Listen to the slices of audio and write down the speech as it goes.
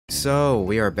So,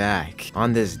 we are back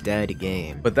on this dead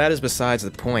game. But that is besides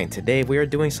the point. Today, we are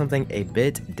doing something a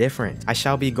bit different. I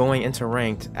shall be going into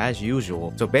ranked as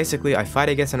usual. So basically, I fight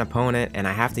against an opponent and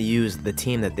I have to use the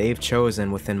team that they've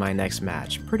chosen within my next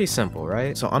match. Pretty simple,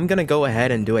 right? So I'm gonna go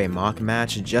ahead and do a mock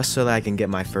match just so that I can get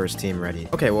my first team ready.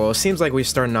 Okay, well, it seems like we're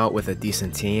starting out with a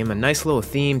decent team. A nice little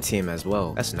theme team as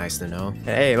well. That's nice to know.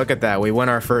 Hey, look at that. We won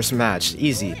our first match.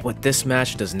 Easy. But this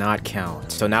match does not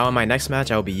count. So now in my next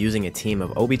match, I will be using a team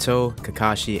of Obito,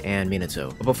 Kakashi, and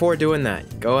Minato. But before doing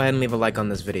that, go ahead and leave a like on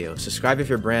this video. Subscribe if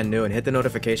you're brand new and hit the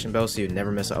notification bell so you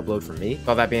never miss an upload from me. With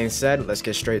all that being said, let's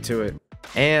get straight to it.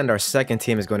 And our second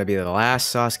team is going to be the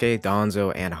last Sasuke,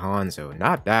 Danzo, and Hanzo.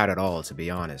 Not bad at all, to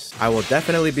be honest. I will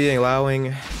definitely be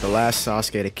allowing the last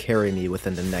Sasuke to carry me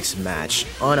within the next match.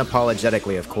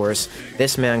 Unapologetically, of course.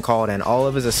 This man called in all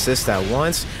of his assists at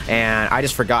once, and I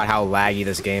just forgot how laggy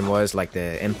this game was, like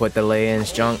the input delay and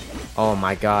junk. Oh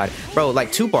my god. Bro,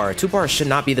 like 2-bar. 2-bar should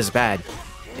not be this bad.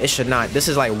 It should not. This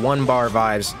is like 1-bar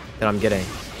vibes that I'm getting.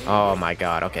 Oh my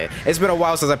god, okay. It's been a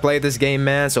while since I played this game,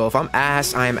 man, so if I'm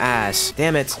ass, I'm ass.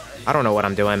 Damn it. I don't know what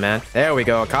I'm doing, man. There we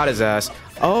go. Caught his ass.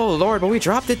 Oh, Lord, but we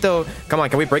dropped it, though. Come on,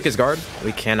 can we break his guard?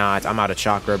 We cannot. I'm out of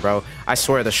chakra, bro. I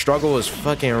swear, the struggle is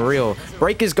fucking real.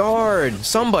 Break his guard.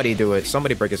 Somebody do it.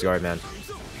 Somebody break his guard, man.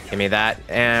 Give me that.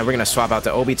 And we're gonna swap out to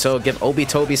Obito. Give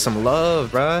Obitobi some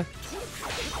love, bruh.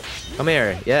 Come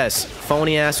here. Yes.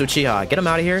 Phony ass Uchiha. Get him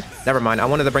out of here. Never mind. I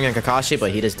wanted to bring in Kakashi,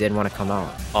 but he just didn't want to come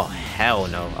out. Oh, hell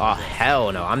no. Oh,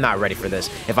 hell no. I'm not ready for this.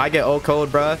 If I get K.O'D,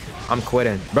 bruh, I'm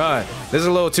quitting. Bruh, this is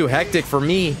a little too hectic for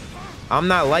me. I'm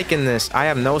not liking this. I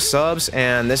have no subs,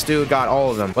 and this dude got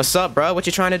all of them. What's up, bruh? What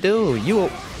you trying to do?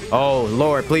 You... Oh,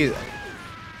 Lord, please.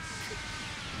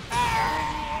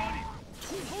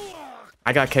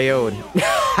 I got KO'd.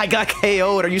 I got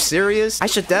KO'd. Are you serious? I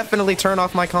should definitely turn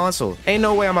off my console. Ain't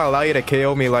no way I'm gonna allow you to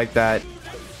KO me like that.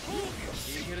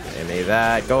 Give me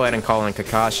that. Go ahead and call in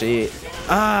Kakashi.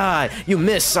 Ah, you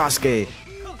missed, Sasuke.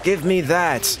 Give me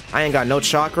that. I ain't got no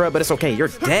chakra, but it's okay. You're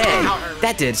dead.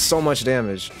 That did so much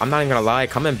damage. I'm not even gonna lie.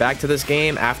 Coming back to this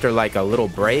game after like a little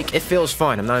break, it feels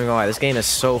fun. I'm not even gonna lie. This game is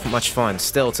so much fun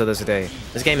still to this day.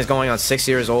 This game is going on 6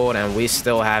 years old and we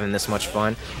still having this much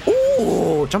fun.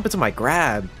 Ooh, jump into my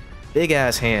grab. Big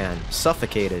ass hand.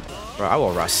 Suffocated. Bro, I will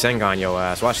Rasengan your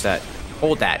ass. Watch that.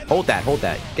 Hold that. Hold that. Hold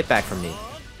that. Get back from me.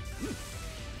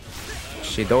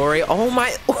 Shidori. Oh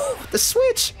my. Ooh, the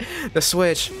switch. The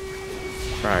switch.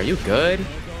 Bro, are you good?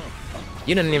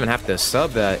 You didn't even have to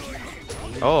sub that.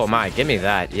 Oh my. Give me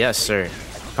that. Yes, sir.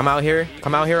 Come out here.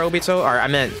 Come out here, Obito. Or I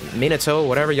meant Minato.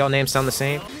 Whatever. Y'all names sound the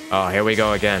same. Oh, here we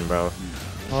go again, bro.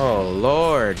 Oh,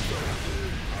 Lord.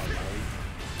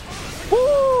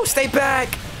 Woo! Stay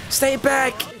back! Stay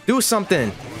back! Do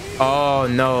something! Oh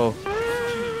no!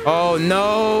 Oh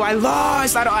no! I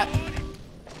lost!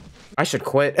 I should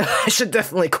quit. I should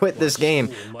definitely quit this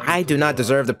game. I do not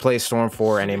deserve to play Storm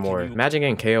 4 anymore. Imagine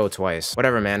getting KO'd twice.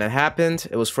 Whatever, man. It happened.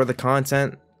 It was for the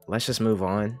content. Let's just move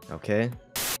on, okay?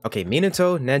 Okay,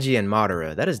 Minato, Neji, and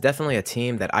Madara. That is definitely a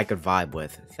team that I could vibe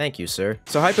with. Thank you, sir.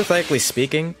 So hypothetically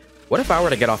speaking, what if I were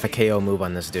to get off a KO move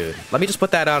on this dude? Let me just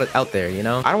put that out there, you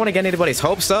know? I don't want to get anybody's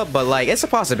hopes up, but like, it's a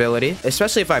possibility.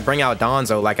 Especially if I bring out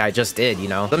Danzo like I just did, you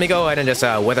know? Let me go ahead and just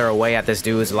wither away at this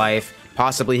dude's life.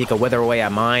 Possibly he could wither away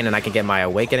at mine and I could get my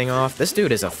awakening off. This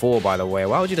dude is a fool, by the way.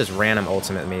 Why would you just random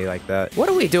ultimate me like that? What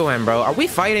are we doing, bro? Are we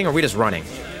fighting or are we just running?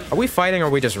 Are we fighting or are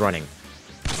we just running?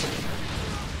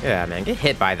 Yeah, man, get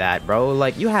hit by that, bro.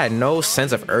 Like, you had no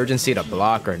sense of urgency to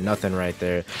block or nothing right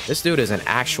there. This dude is an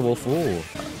actual fool.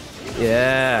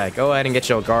 Yeah, go ahead and get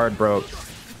your guard broke.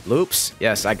 Loops?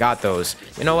 Yes, I got those.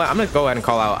 You know what? I'm gonna go ahead and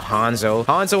call out Hanzo.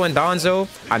 Hanzo and Danzo,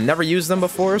 I've never used them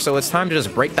before, so it's time to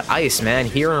just break the ice, man.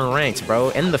 Here in ranked, bro.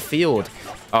 In the field.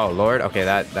 Oh, Lord. Okay,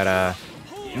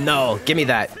 No, give me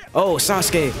that. Oh,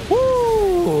 Sasuke.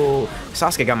 Woo!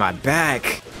 Sasuke got my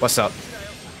back. What's up?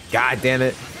 God damn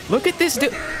it. Look at this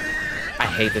dude. I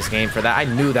hate this game for that. I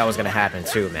knew that was gonna happen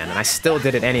too, man. And I still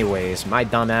did it anyways. My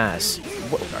dumb ass.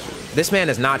 This man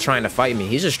is not trying to fight me.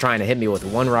 He's just trying to hit me with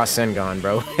one Rasengan,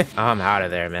 bro. I'm out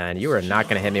of there, man. You are not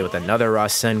gonna hit me with another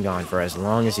Rasengan for as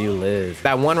long as you live.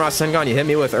 That one Rasengan you hit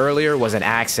me with earlier was an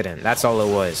accident. That's all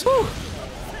it was. Whew.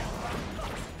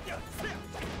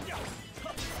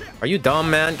 Are you dumb,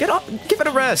 man? Get up. Give it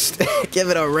a rest. Give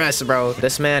it a rest, bro.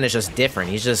 This man is just different.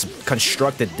 He's just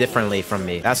constructed differently from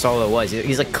me. That's all it was.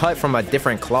 He's a cut from a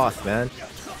different cloth, man.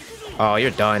 Oh, you're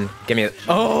done. Give me a...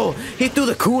 Oh, he threw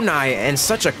the kunai in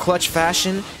such a clutch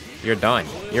fashion. You're done.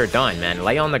 You're done, man.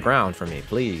 Lay on the ground for me,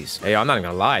 please. Hey, I'm not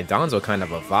gonna lie. Danzo kind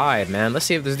of a vibe, man. Let's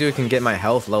see if this dude can get my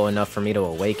health low enough for me to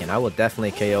awaken. I will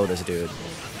definitely KO this dude.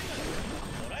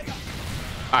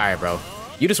 All right, bro.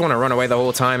 You just want to run away the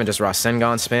whole time and just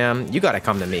Rasengan spam? You gotta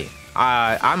come to me.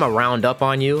 I'm a round up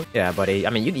on you. Yeah, buddy.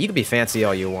 I mean, you can be fancy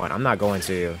all you want. I'm not going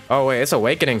to you. Oh, wait. It's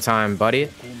awakening time, buddy.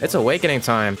 It's awakening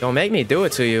time. Don't make me do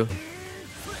it to you.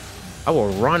 I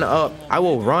will run up. I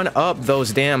will run up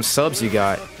those damn subs you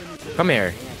got. Come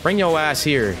here. Bring your ass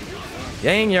here.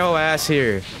 Yang your ass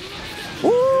here.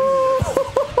 Woo!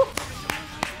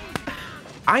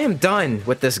 I am done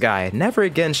with this guy. Never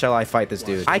again shall I fight this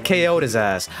dude. I KO'd his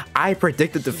ass. I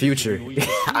predicted the future.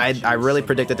 I really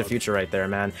predicted the future right there,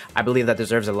 man. I believe that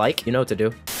deserves a like. You know what to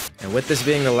do. And with this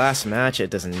being the last match,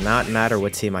 it does not matter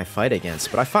what team I fight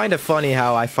against. But I find it funny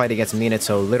how I fight against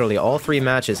Minato literally all 3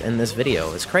 matches in this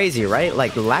video. It's crazy, right?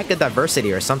 Like lack of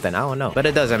diversity or something. I don't know. But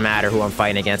it doesn't matter who I'm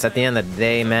fighting against. At the end of the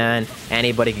day, man,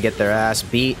 anybody can get their ass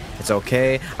beat. It's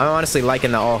okay. I'm honestly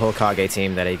liking the all Hokage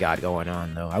team that he got going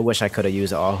on, though. I wish I could have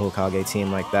used an all Hokage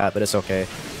team like that, but it's okay.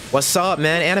 What's up,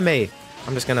 man? Anime.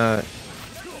 I'm just gonna...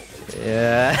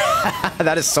 Yeah.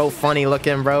 That is so funny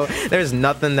looking, bro. There's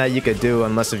nothing that you could do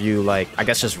unless if you, like, I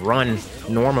guess just run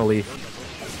normally.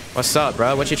 What's up,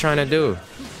 bro? What you trying to do?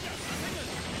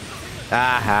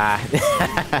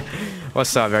 Aha.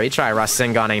 What's up, bro? He tried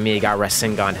Rasenganing me. He got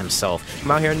Rasengan himself.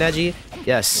 Come out here, Neji.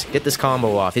 Yes. Get this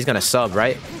combo off. He's gonna sub,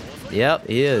 right? Yep,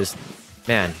 he is.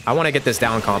 Man, I want to get this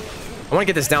down comp. I want to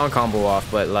get this down combo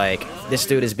off, but, like, this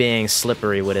dude is being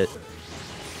slippery with it.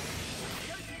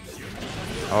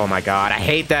 Oh my god, I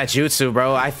hate that jutsu,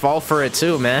 bro. I fall for it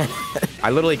too, man.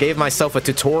 I literally gave myself a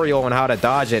tutorial on how to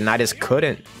dodge it, and I just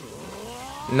couldn't.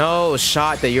 No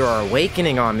shot that you're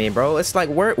awakening on me, bro. It's like,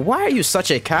 why are you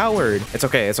such a coward? It's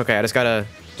okay, it's okay. I just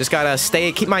gotta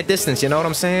stay, keep my distance, you know what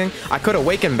I'm saying? I could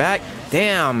awaken back.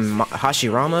 Damn,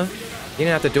 Hashirama. You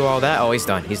didn't have to do all that. Oh, he's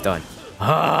done. He's done.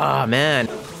 Ah, man.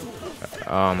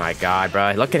 Oh my god,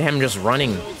 bro. Look at him just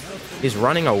running. He's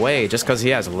running away just because he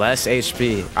has less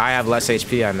HP. I have less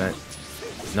HP, I meant.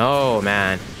 No,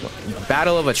 man.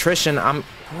 Battle of attrition, I'm...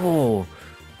 Oh.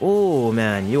 Oh,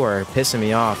 man. You are pissing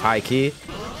me off, high key.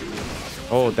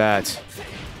 Hold that.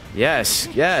 Yes,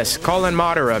 yes. Call in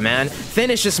Madara, man.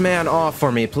 Finish this man off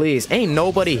for me, please. Ain't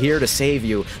nobody here to save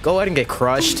you. Go ahead and get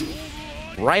crushed.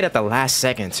 Right at the last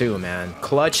second, too, man.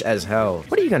 Clutch as hell.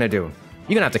 What are you gonna do?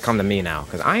 You're gonna have to come to me now,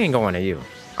 because I ain't going to you.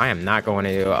 I am not going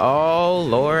to you. Oh,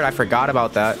 Lord. I forgot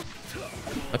about that.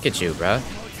 Look at you, bruh.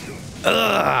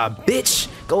 Ugh, bitch.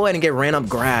 Go ahead and get ran up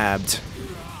grabbed.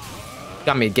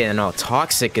 Got me getting all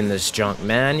toxic in this junk,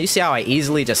 man. You see how I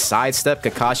easily just sidestepped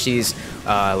Kakashi's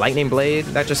lightning blade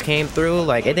that just came through?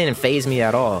 Like, it didn't phase me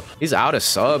at all. He's out of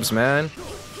subs, man.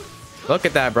 Look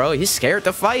at that, bro. He's scared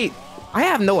to fight. I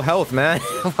have no health, man.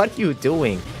 What are you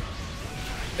doing?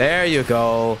 There you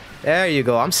go. There you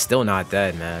go. I'm still not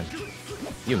dead, man.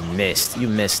 You missed. You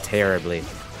missed terribly.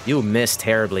 You missed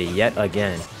terribly yet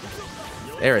again.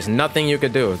 There is nothing you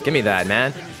could do. Give me that,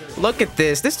 man. Look at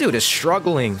this. This dude is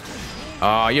struggling.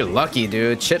 Oh, you're lucky,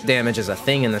 dude. Chip damage is a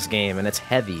thing in this game, and it's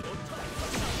heavy.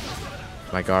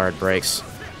 My guard breaks.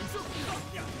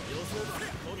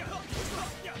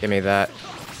 Give me that.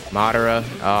 Madara.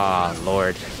 Oh,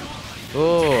 Lord.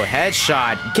 Ooh,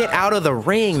 headshot. Get out of the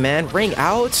ring, man. Ring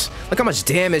out? Look how much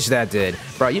damage that did.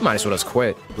 Bro, you might as well just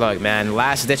quit. Look, man,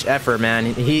 last-ditch effort, man.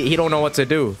 He don't know what to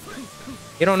do.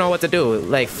 He don't know what to do.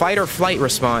 Like, fight or flight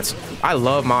response. I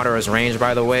love Madara's range,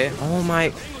 by the way. Oh,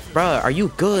 my... Bro, are you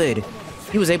good?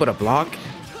 He was able to block.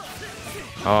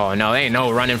 Oh, no, ain't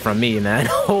no running from me, man.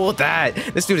 Hold that.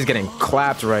 This dude is getting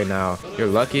clapped right now. You're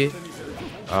lucky.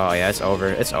 Oh, yeah, it's over.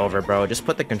 It's over, bro. Just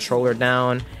put the controller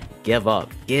down. Give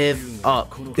up. Give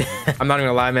up. I'm not even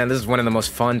gonna lie, man. This is one of the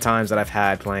most fun times that I've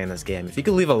had playing this game. If you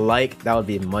could leave a like, that would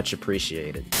be much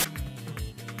appreciated.